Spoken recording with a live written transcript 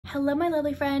Hello, my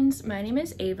lovely friends. My name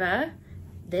is Ava.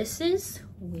 This is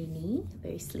Winnie,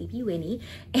 very sleepy Winnie,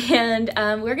 and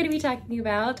we're going to be talking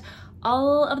about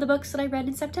all of the books that I read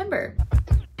in September.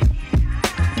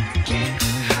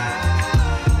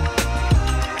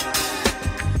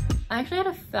 I actually had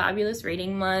a fabulous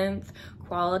reading month,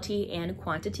 quality and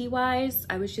quantity wise.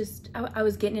 I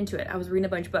was getting into it. I was reading a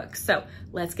bunch of books. So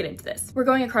let's get into this. We're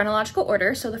going in chronological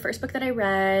order. So the first book that I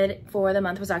read for the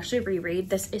month was actually a reread.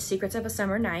 This is Secrets of a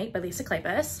Summer Night by Lisa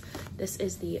Kleypas. This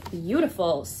is the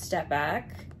beautiful step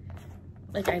back.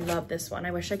 Like, I love this one.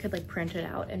 I wish I could like print it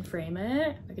out and frame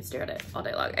it. I could stare at it all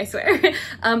day long, I swear.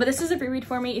 But this is a reread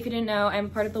for me. If you didn't know, I'm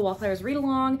part of the Wallflowers read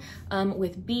along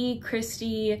with B,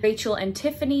 Christy, Rachel, and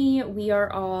Tiffany. We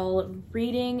are all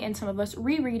reading and some of us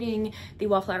rereading the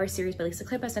Wallflowers series by Lisa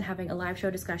Kleypas and having a live show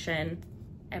discussion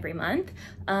every month.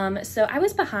 So I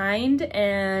was behind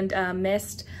and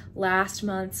missed last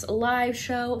month's live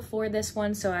show for this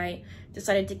one. So I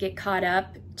decided to get caught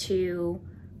up to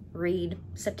read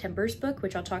September's book,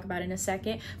 which I'll talk about in a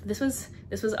second. But this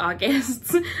was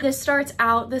August. This starts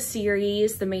out the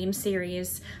series, the main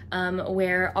series,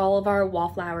 where all of our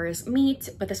wallflowers meet,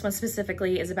 but this one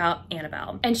specifically is about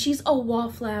Annabelle. And she's a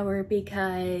wallflower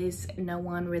because no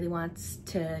one really wants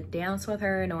to dance with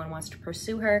her, no one wants to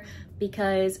pursue her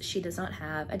because she does not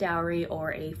have a dowry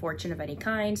or a fortune of any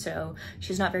kind, so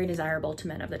she's not very desirable to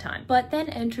men of the time. But then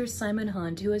enters Simon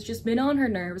Hunt, who has just been on her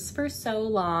nerves for so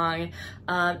long,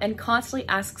 and constantly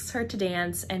asks her to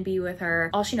dance and be with her.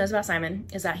 All she knows about Simon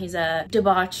is that he's a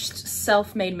debauched,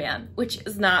 self-made man, which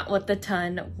is not what the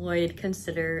Ton would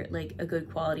consider like a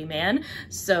good quality man.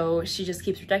 So she just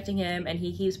keeps protecting him and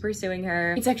he keeps pursuing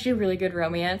her. It's actually a really good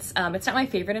romance. It's not my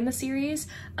favorite in the series,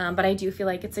 but I do feel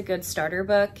like it's a good starter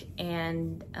book,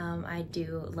 and I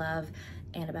do love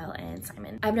Annabelle and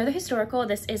Simon. I have another historical.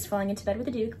 This is Falling into Bed with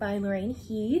the Duke by Lorraine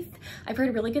Heath. I've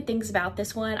heard really good things about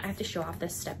this one. I have to show off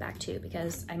this step back too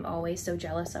because I'm always so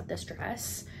jealous of this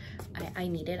dress. I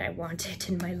need it, I want it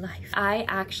in my life. I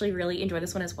actually really enjoy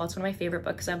this one as well. It's one of my favorite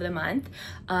books of the month.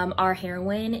 Our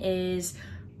heroine is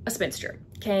a spinster,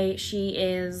 okay? She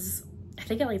is, I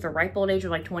think at like the ripe old age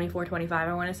of like 24, 25,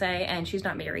 I want to say, and she's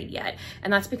not married yet.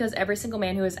 And that's because every single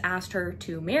man who has asked her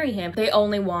to marry him, they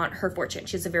only want her fortune.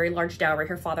 She has a very large dowry.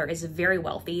 Her father is very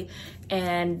wealthy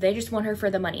and they just want her for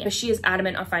the money. But she is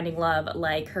adamant on finding love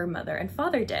like her mother and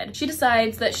father did. She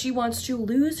decides that she wants to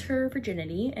lose her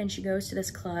virginity and she goes to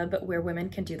this club where women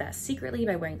can do that secretly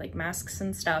by wearing like masks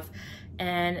and stuff.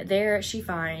 And there she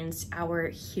finds our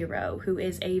hero, who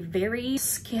is a very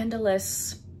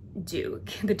scandalous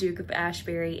Duke, the Duke of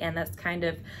Ashbury, and that's kind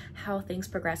of how things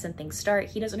progress and things start.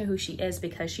 He doesn't know who she is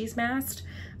because she's masked,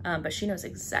 but she knows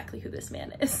exactly who this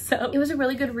man is. So it was a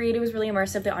really good read. It was really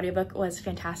immersive. The audiobook was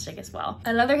fantastic as well.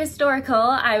 Another historical.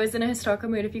 I was in a historical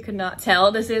mood if you could not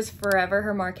tell. This is Forever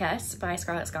Her Marquess by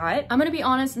Scarlett Scott. I'm gonna be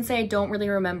honest and say I don't really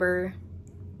remember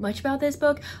much about this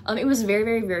book. It was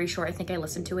very short. I think I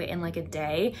listened to it in like a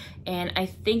day, and I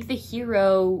think the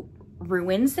hero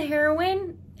ruins the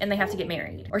heroine and they have to get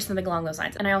married or something along those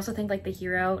lines. And I also think like the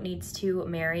hero needs to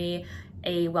marry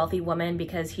a wealthy woman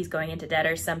because he's going into debt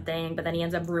or something, but then he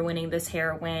ends up ruining this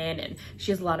heroine and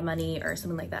she has a lot of money or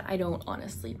something like that. I don't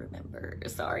honestly remember,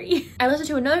 sorry. I listened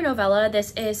to another novella.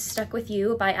 This is Stuck With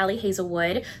You by Ali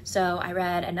Hazelwood. So I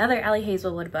read another Ali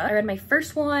Hazelwood book. I read my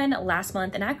first one last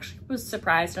month and actually was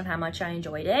surprised on how much I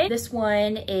enjoyed it. This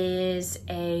one is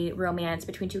a romance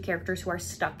between two characters who are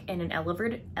stuck in an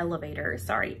elevator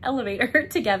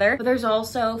together. But there's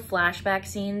also flashback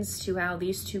scenes to how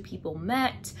these two people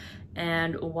met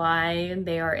and why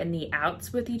they are in the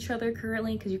outs with each other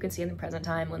currently, because you can see in the present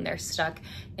time when they're stuck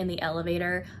in the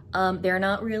elevator, they're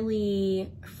not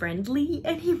really friendly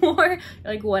anymore.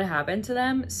 Like, what happened to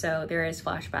them? So there is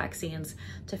flashback scenes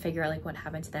to figure out like what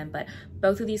happened to them. But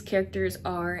both of these characters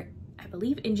are, I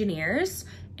believe, engineers,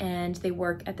 and they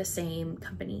work at the same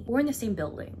company or in the same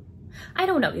building. I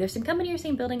don't know, either same company or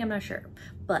same building, I'm not sure.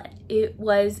 But it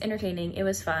was entertaining, it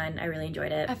was fun, I really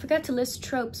enjoyed it. I forgot to list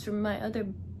tropes from my other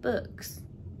books,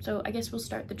 so I guess we'll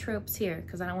start the tropes here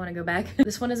because I don't want to go back.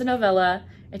 This one is a novella,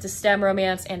 it's a STEM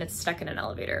romance, and it's stuck in an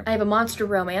elevator. I have a monster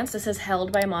romance. This is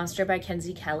Held by a Monster by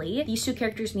Kenzie Kelly. These two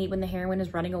characters meet when the heroine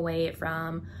is running away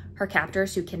from her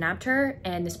captors who kidnapped her,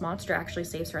 and this monster actually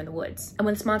saves her in the woods. And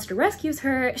when this monster rescues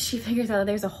her, she figures out that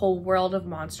there's a whole world of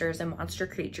monsters and monster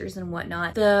creatures and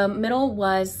whatnot. The middle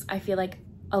was, I feel like,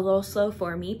 a little slow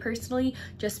for me personally,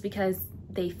 just because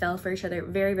they fell for each other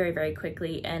very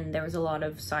quickly, and there was a lot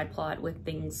of side plot with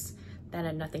things that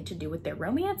had nothing to do with their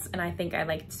romance, and I think I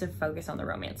like to focus on the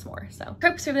romance more. So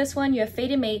tropes for this one, you have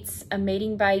fated mates, a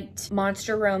mating bite,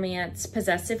 monster romance,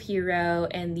 possessive hero,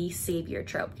 and the savior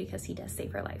trope, because he does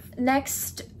save her life.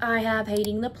 Next, I have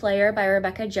Hating the Player by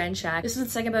Rebecca Genshak. This is the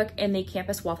second book in the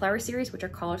Campus Wallflower series, which are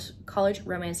college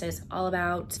romances, all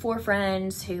about 4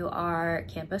 friends who are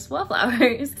campus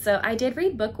wallflowers. So I did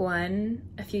read book 1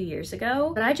 a few years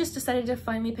ago, but I just decided to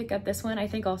finally pick up this one. I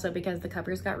think also because the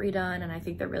covers got redone and I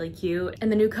think they're really cute.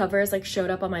 And the new covers like showed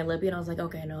up on my Libby and I was like,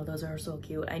 okay, no, those are so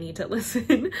cute. I need to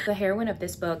listen. The heroine of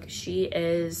this book, she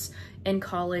is in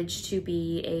college to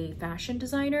be a fashion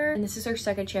designer. And this is her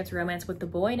second chance romance with the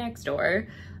boy next door.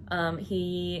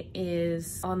 He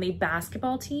is on the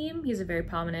basketball team. He's a very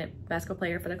prominent basketball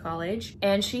player for the college.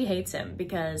 And she hates him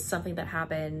because something that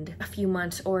happened a few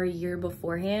months or a year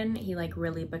beforehand, he like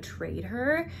really betrayed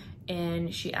her.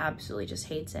 And she absolutely just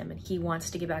hates him, and he wants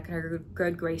to get back in her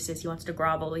good graces. He wants to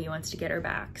grovel, he wants to get her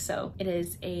back. So it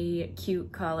is a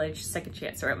cute college second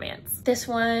chance romance. This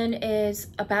one is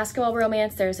a basketball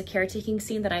romance. There's a caretaking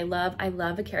scene that I love. I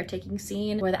love a caretaking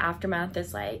scene where the aftermath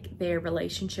is like their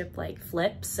relationship like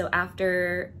flips. So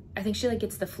after, I think she like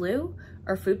gets the flu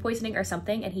or food poisoning or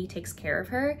something, and he takes care of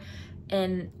her.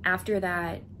 And after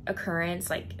that occurrence,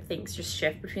 like things just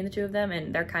shift between the two of them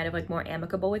and they're kind of like more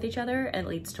amicable with each other, and it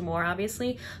leads to more,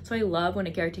 obviously. So I love when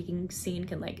a caretaking scene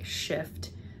can like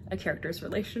shift a character's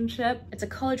relationship. It's a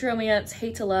college romance,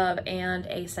 hate to love, and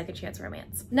a second chance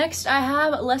romance. Next, I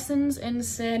have Lessons in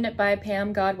Sin by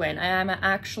Pam Godwin. I am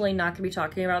actually not gonna be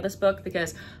talking about this book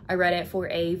because I read it for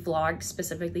a vlog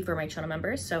specifically for my channel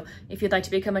members. So if you'd like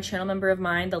to become a channel member of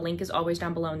mine, the link is always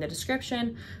down below in the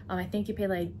description. I think you pay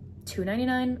like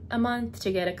 $2.99 a month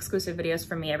to get exclusive videos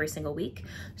from me every single week.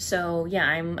 So yeah,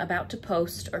 I'm about to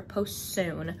post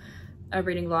soon a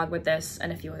reading vlog with this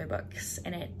and a few other books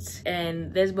in it.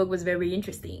 And this book was very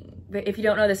interesting. If you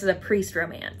don't know, this is a priest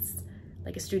romance,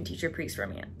 like a student teacher priest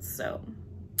romance. So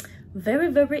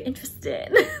very, very interesting.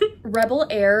 Rebel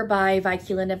Air by Vi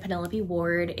Keeland and Penelope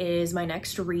Ward is my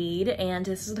next read, and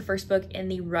this is the first book in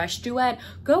the Rush duet.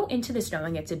 Go into this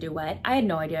knowing it's a duet. I had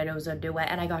no idea it was a duet,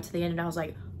 and I got to the end and I was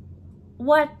like,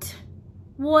 what?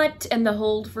 And the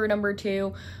hold for number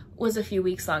 2 was a few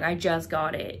weeks long. I just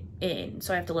got it in,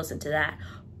 so I have to listen to that.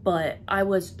 But I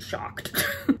was shocked.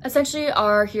 Essentially,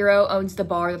 our hero owns the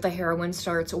bar that the heroine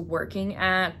starts working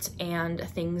at, and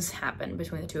things happen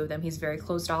between the two of them. He's very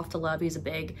closed off to love. He's a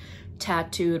big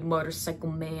tattooed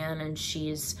motorcycle man, and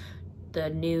she's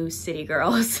the new city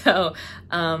girl. So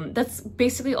that's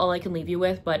basically all I can leave you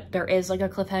with, but there is like a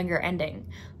cliffhanger ending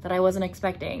that I wasn't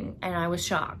expecting, and I was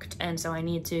shocked, and so I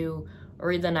need to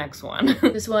read the next one.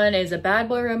 This one is a bad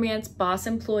boy romance, boss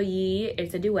employee,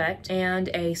 it's a duet, and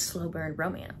a slow burn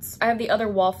romance. I have the other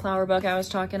wallflower book I was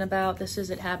talking about. This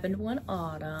is It Happened One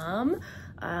Autumn.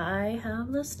 I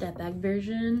have the step back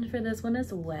version for this one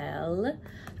as well.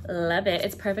 Love it.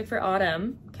 It's perfect for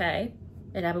autumn. Okay.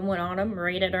 It happened one autumn,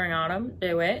 read it during autumn,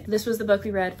 do it. This was the book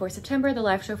we read for September. The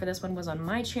live show for this one was on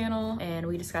my channel and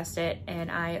we discussed it, and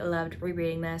I loved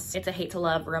rereading this. It's a hate to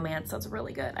love romance, that's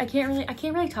really good. I can't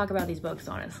really talk about these books,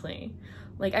 honestly.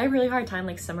 Like, I have a really hard time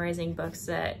like summarizing books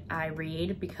that I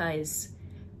read because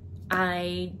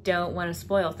I don't want to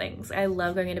spoil things. I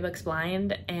love going into books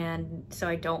blind, and so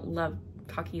I don't love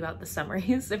talking about the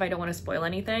summaries if I don't want to spoil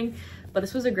anything. But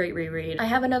this was a great reread. I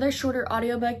have another shorter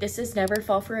audiobook. This is Never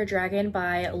Fall for a Dragon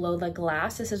by Lola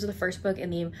Glass. This is the first book in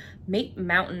the Mate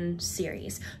Mountain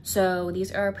series. So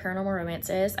these are paranormal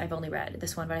romances. I've only read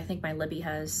this one, but I think my Libby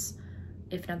has,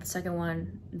 if not the second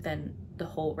one, then the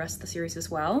whole rest of the series as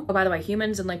well. Oh, by the way,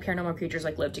 humans and like paranormal creatures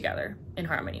like live together in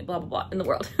harmony, blah, blah, blah, in the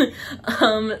world.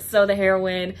 So the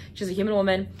heroine, she's a human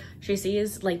woman. She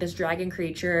sees like this dragon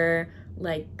creature,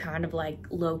 like kind of like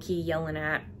low-key yelling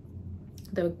at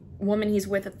the woman he's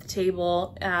with at the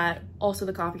table at also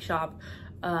the coffee shop,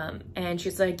 and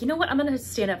she's like, you know what, I'm gonna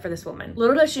stand up for this woman.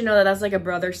 Little does she know that that's like a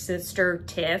brother-sister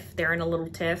tiff. They're in a little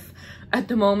tiff at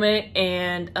the moment,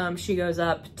 and she goes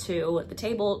up to the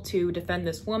table to defend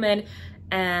this woman,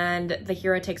 and the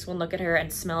hero takes one look at her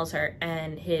and smells her,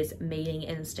 and his mating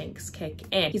instincts kick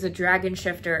in. He's a dragon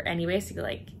shifter, and he basically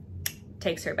like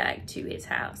takes her back to his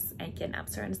house and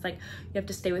kidnaps her, and it's like, you have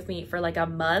to stay with me for like a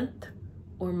month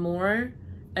or more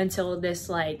until this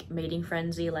like mating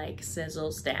frenzy like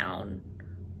sizzles down,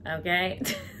 okay?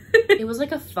 It was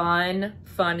like a fun,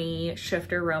 funny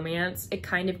shifter romance. It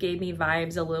kind of gave me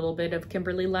vibes a little bit of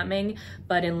Kimberly Lemming,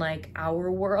 but in like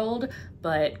our world,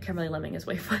 but Kimberly Lemming is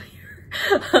way funnier.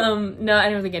 No, I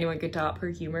don't think anyone could top her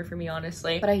humor for me,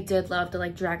 honestly. But I did love the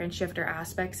like dragon shifter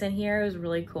aspects in here. It was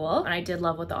really cool. And I did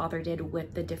love what the author did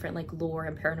with the different like lore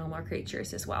and paranormal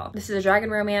creatures as well. This is a dragon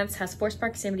romance, has forced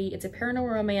proximity. It's a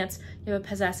paranormal romance. You have a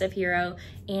possessive hero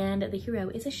and the hero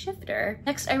is a shifter.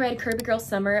 Next, I read Kirby Girl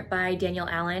Summer by Danielle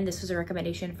Allen. This was a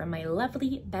recommendation from my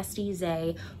lovely bestie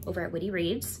Zay over at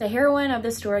rereads. The heroine of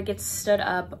this story gets stood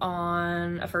up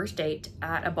on a first date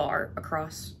at a bar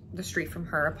across the street from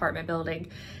her apartment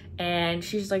building, and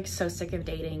she's like so sick of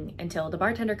dating until the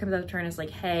bartender comes up to her and is like,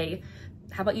 hey,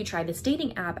 how about you try this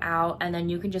dating app out and then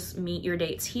you can just meet your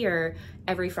dates here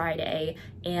every Friday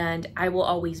and I will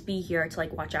always be here to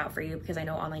like watch out for you because I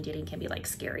know online dating can be like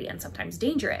scary and sometimes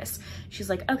dangerous. She's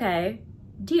like, okay,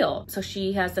 deal. So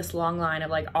she has this long line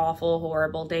of like awful,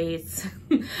 horrible dates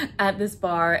at this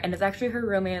bar, and it's actually her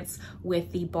romance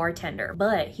with the bartender,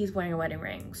 but he's wearing a wedding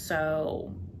ring,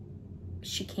 so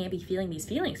she can't be feeling these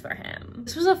feelings for him.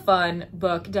 This was a fun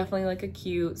book, definitely like a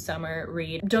cute summer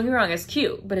read. Don't get me wrong, it's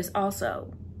cute, but it's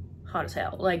also hot as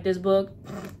hell. Like this book,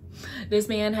 this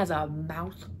man has a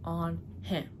mouth on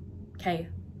him, okay?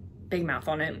 Big mouth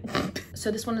on him.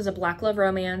 So this one is a black love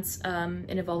romance.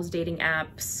 It involves dating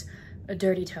apps, a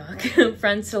dirty talk,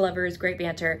 friends to lovers, great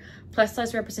banter, plus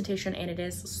size representation, and it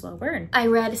is slow burn. I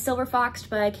read Silver Fox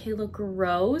by Kayla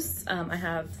Gross. I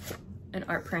have an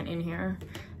art print in here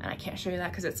and I can't show you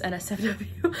that because it's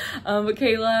NSFW. But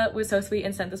Kayla was so sweet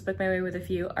and sent this book my way with a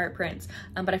few art prints.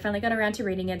 But I finally got around to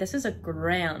reading it. This is a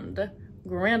grand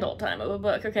old time of a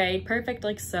book, okay? Perfect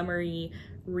like summery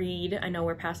read. I know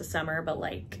we're past the summer, but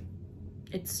like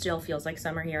it still feels like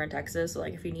summer here in Texas. So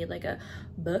like if you need like a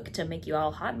book to make you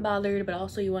all hot and bothered, but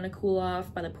also you want to cool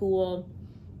off by the pool,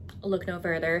 look no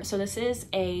further. So this is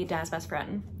a Dad's Best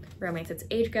Friend romance. It's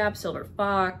age gap, Silver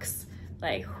Fox.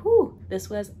 Like, whew,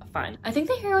 this was fun. I think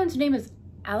the heroine's name is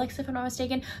Alex, if I'm not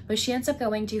mistaken, but she ends up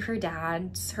going to her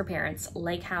parents'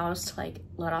 lake house to like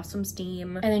let off some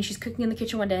steam. And then she's cooking in the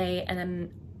kitchen one day and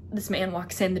then this man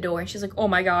walks in the door and she's like, oh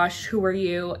my gosh, who are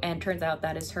you? And turns out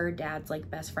that is her dad's like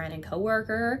best friend and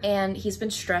coworker. And he's been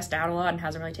stressed out a lot and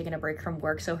hasn't really taken a break from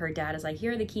work. So her dad is like,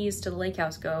 here are the keys to the lake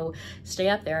house, go stay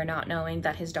up there, not knowing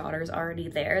that his daughter's already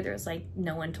there. There's like,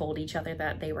 no one told each other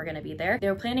that they were gonna be there. They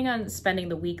were planning on spending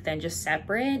the week then just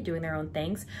separate, doing their own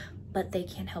things, but they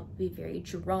can't help but be very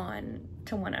drawn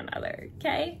to one another,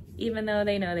 okay? Even though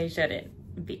they know they shouldn't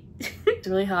be. It's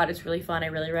really hot, it's really fun, I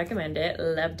really recommend it,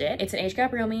 loved it. It's an age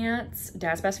gap romance,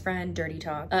 Dad's Best Friend, dirty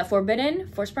talk.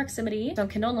 Forbidden, forced proximity. It's on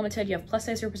Kindle Unlimited, you have plus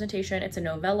size representation, it's a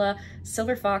novella,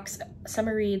 Silver Fox,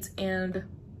 summer reads, and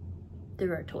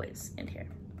there are toys in here.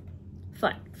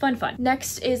 Fun, fun, fun.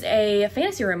 Next is a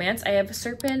fantasy romance. I have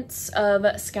Serpents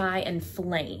of Sky and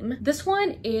Flame. This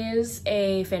one is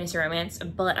a fantasy romance,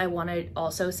 but I want to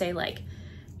also say like,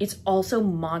 it's also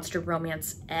monster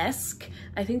romance-esque.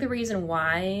 I think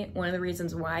one of the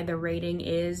reasons why the rating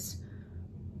is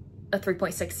a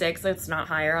 3.66, that's not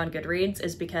higher on Goodreads,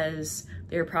 is because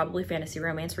they're probably fantasy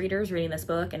romance readers reading this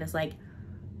book and it's like,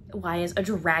 why is a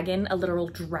literal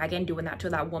dragon doing that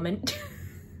to that woman?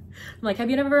 I'm like,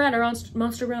 have you never read a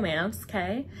monster romance?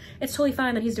 Okay. It's totally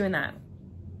fine that he's doing that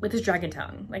with his dragon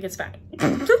tongue. Like, it's fine.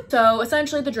 So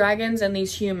essentially the dragons and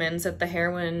these humans that the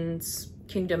heroine's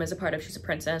kingdom is a part of, she's a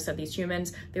princess of these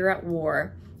humans, they're at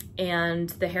war, and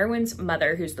the heroine's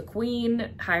mother, who's the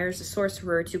queen, hires a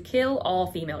sorcerer to kill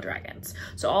all female dragons.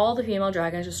 So all the female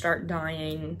dragons just start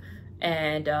dying,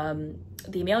 and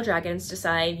the male dragons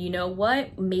decide, you know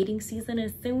what, mating season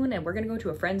is soon and we're gonna go to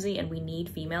a frenzy and we need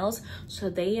females. So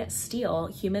they steal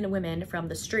human women from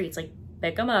the streets, like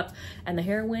pick them up, and the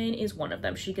heroine is one of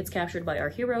them. She gets captured by our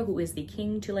hero, who is the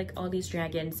king to like all these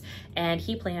dragons, and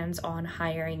he plans on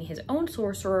hiring his own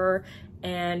sorcerer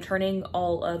and turning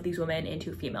all of these women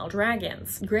into female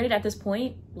dragons. Granted, at this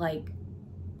point, like,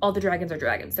 all the dragons are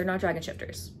dragons. They're not dragon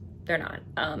shifters. They're not.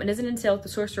 It isn't until the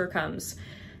sorcerer comes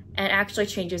and actually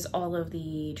changes all of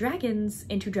the dragons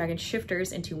into dragon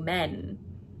shifters, into men,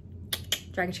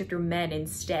 dragon shifter men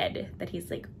instead, that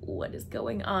he's like, what is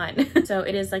going on? So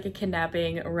it is like a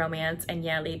kidnapping romance, and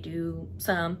yeah, they do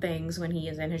some things when he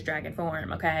is in his dragon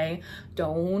form, okay?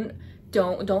 Don't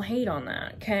hate on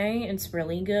that, okay? It's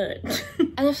really good.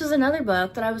 And this was another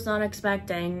book that I was not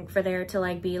expecting for there to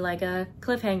like be like a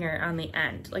cliffhanger on the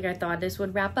end. Like, I thought this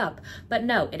would wrap up, but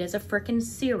no, it is a freaking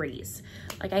series.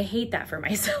 Like, I hate that for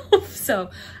myself.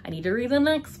 So I need to read the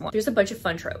next one. There's a bunch of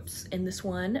fun tropes in this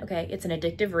one, okay? It's an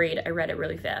addictive read. I read it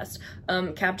really fast.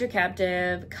 Capture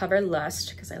Captive, cover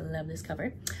Lust, because I love this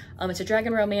cover. It's a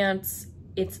dragon romance.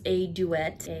 It's a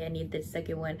duet. Okay, I need the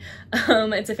second one.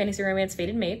 It's a fantasy romance,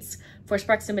 Fated Mates, forced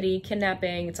proximity,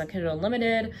 kidnapping. It's on Kindle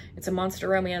Unlimited. It's a monster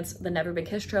romance, the never been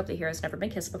kissed trope. The hero's never been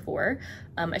kissed before.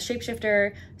 A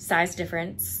shapeshifter, size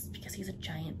difference because he's a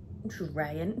giant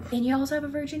dragon, and you also have a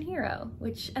virgin hero,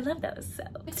 which I love those. So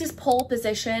next is Pole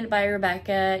Position by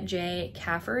Rebecca J.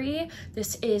 Caffery.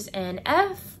 This is an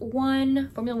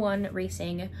F1 Formula One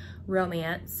racing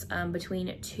romance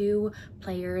between two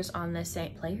players on the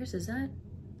same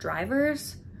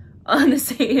drivers on the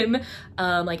same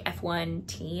like F1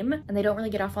 team, and they don't really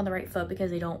get off on the right foot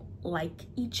because they don't like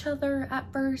each other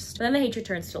at first, but then the hatred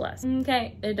turns to lust.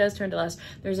 Okay, it does turn to lust.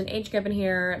 There's an age gap in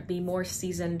here. The more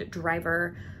seasoned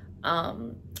driver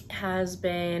has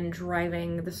been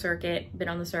driving the circuit, been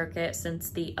on the circuit since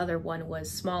the other one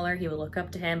was smaller. He would look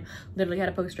up to him, literally had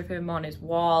a poster of him on his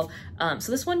wall.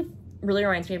 So this one really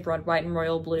reminds me of Red, White, and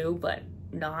Royal Blue, but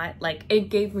not. Like, it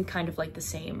gave me kind of like the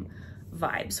same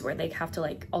vibes where they have to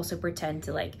like also pretend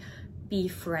to like be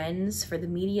friends for the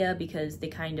media because they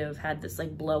kind of had this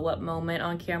like blow up moment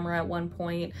on camera at one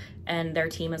point, and their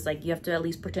team is like, you have to at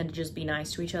least pretend to just be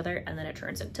nice to each other, and then it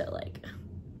turns into like,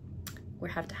 we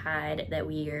have to hide that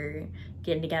we are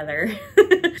getting together.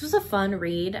 This was a fun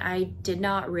read. I did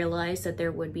not realize that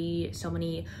there would be so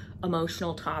many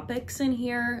emotional topics in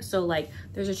here. So like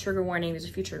there's a trigger warning, there's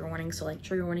a few trigger warnings. So like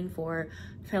trigger warning for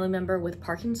family member with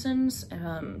Parkinson's,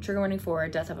 trigger warning for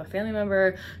death of a family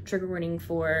member, trigger warning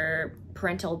for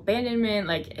parental abandonment.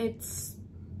 Like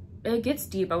it gets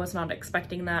deep. I was not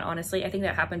expecting that, honestly. I think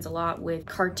that happens a lot with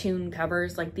cartoon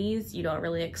covers like these. You don't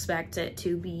really expect it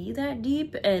to be that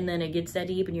deep, and then it gets that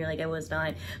deep and you're like, I was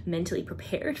not mentally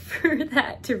prepared for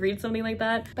that, to read something like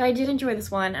that. But I did enjoy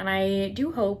this one, and I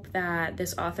do hope that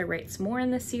this author writes more in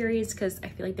this series because I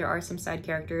feel like there are some side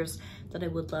characters that I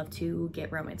would love to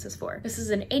get romances for. This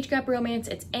is an age gap romance.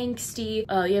 It's angsty.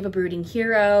 You have a brooding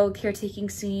hero,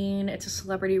 caretaking scene. It's a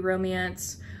celebrity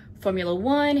romance. Formula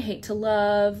One, hate to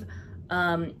love.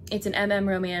 It's an MM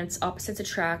romance, opposites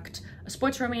attract, a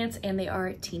sports romance, and they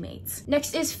are teammates.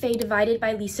 Next is Fae Divided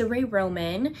by Lisa Ray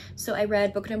Roman. So I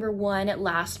read book number 1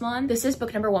 last month. This is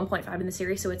book number 1.5 in the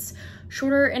series, so it's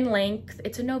shorter in length.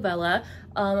 It's a novella,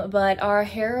 but our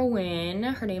heroine,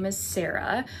 her name is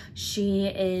Sarah. She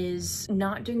is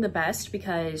not doing the best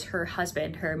because her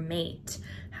husband, her mate,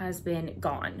 has been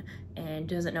gone and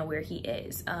doesn't know where he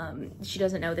is. She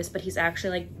doesn't know this, but he's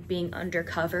actually like being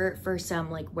undercover for some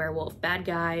like werewolf bad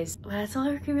guys. Well, that's all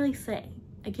I can really say.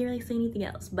 I can't really say anything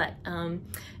else, but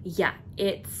yeah,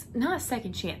 it's not a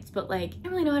second chance, but like, I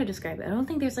don't really know how to describe it. I don't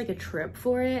think there's like a trope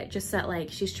for it, just that like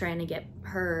she's trying to get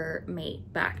her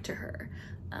mate back to her.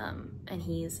 And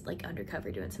he's like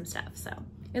undercover doing some stuff. So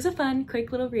it was a fun,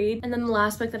 quick little read. And then the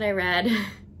last book that I read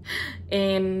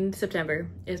in September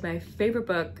is my favorite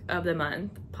book of the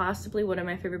month, possibly one of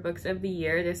my favorite books of the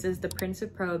year. This is The Prince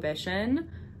of Prohibition.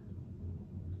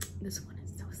 This one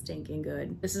is so stinking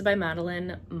good. This is by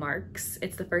Madeline Marks.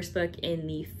 It's the first book in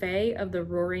the Fae of the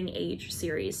Roaring Age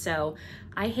series. So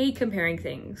I hate comparing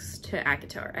things to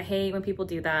ACOTAR. I hate when people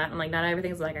do that. I'm like, not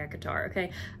everything's like ACOTAR, okay?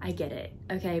 I get it,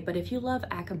 okay? But if you love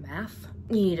ACOMAF,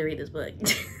 you need to read this book.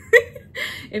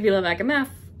 If you love ACOMAF,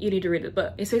 you need to read the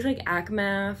book. It's basically like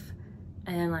ACOMAF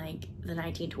and like the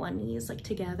 1920s like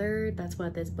together. That's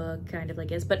what this book kind of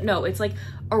like is, but no, it's like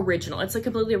original. It's like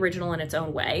completely original in its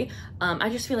own way. I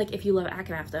just feel like if you love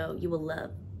ACOMAF though, you will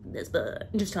love this book.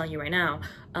 I'm just telling you right now,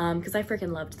 because I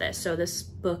freaking loved this. So this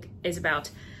book is about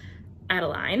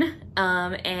Adeline,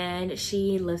 and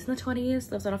she lives in the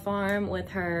 20s, lives on a farm with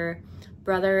her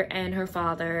brother and her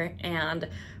father, and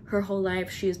her whole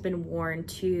life she's been warned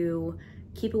to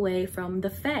keep away from the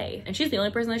Fae. And she's the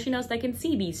only person that she knows that can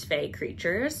see these Fae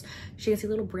creatures. She can see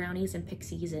little brownies and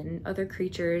pixies and other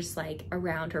creatures like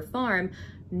around her farm.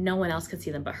 No one else can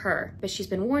see them but her. But she's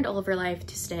been warned all of her life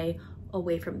to stay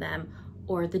away from them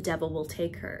or the devil will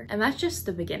take her. And that's just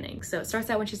the beginning. So it starts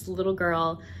out when she's a little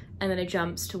girl, and then it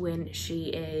jumps to when she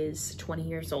is 20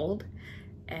 years old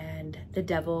and the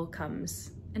devil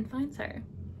comes and finds her.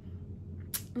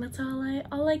 And that's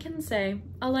all I can say.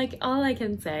 All I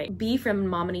can say. B from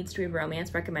Mama Needs to Read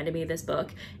Romance recommended me this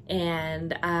book,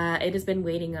 and it has been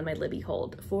waiting on my Libby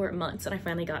hold for months, and I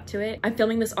finally got to it. I'm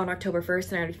filming this on October 1st,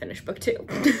 and I already finished book 2.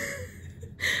 I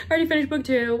already finished book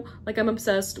 2. Like, I'm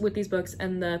obsessed with these books,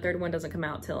 and the third one doesn't come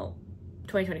out till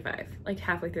 2025, like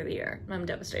halfway through the year. I'm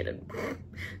devastated.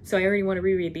 So I already want to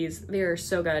reread these. They are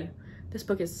so good. This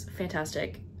book is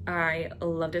fantastic. I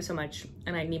loved it so much,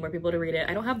 and I need more people to read it.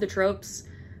 I don't have the tropes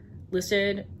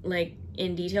listed like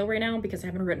in detail right now because I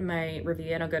haven't written my review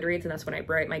yet on Goodreads, and that's when I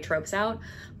write my tropes out.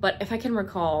 But if I can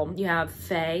recall, you have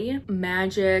fae,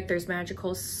 magic, there's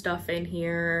magical stuff in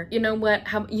here. You know what,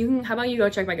 how about you go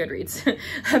check my Goodreads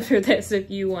after this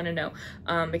if you want to know,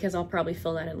 because I'll probably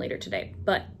fill that in later today.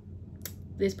 But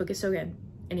this book is so good.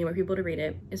 I need more people to read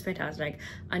it. It's fantastic.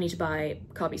 I need to buy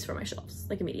copies for my shelves,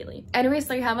 like immediately. Anyways,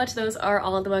 there you have it. Those are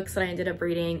all of the books that I ended up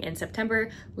reading in September.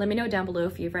 Let me know down below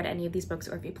if you've read any of these books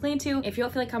or if you plan to. If you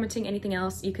don't feel like commenting anything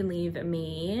else, you can leave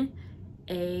me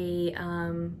a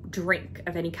drink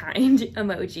of any kind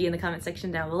emoji in the comment section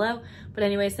down below. But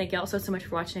anyways, thank you all so much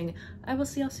for watching. I will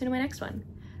see y'all soon in my next one.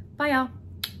 Bye y'all.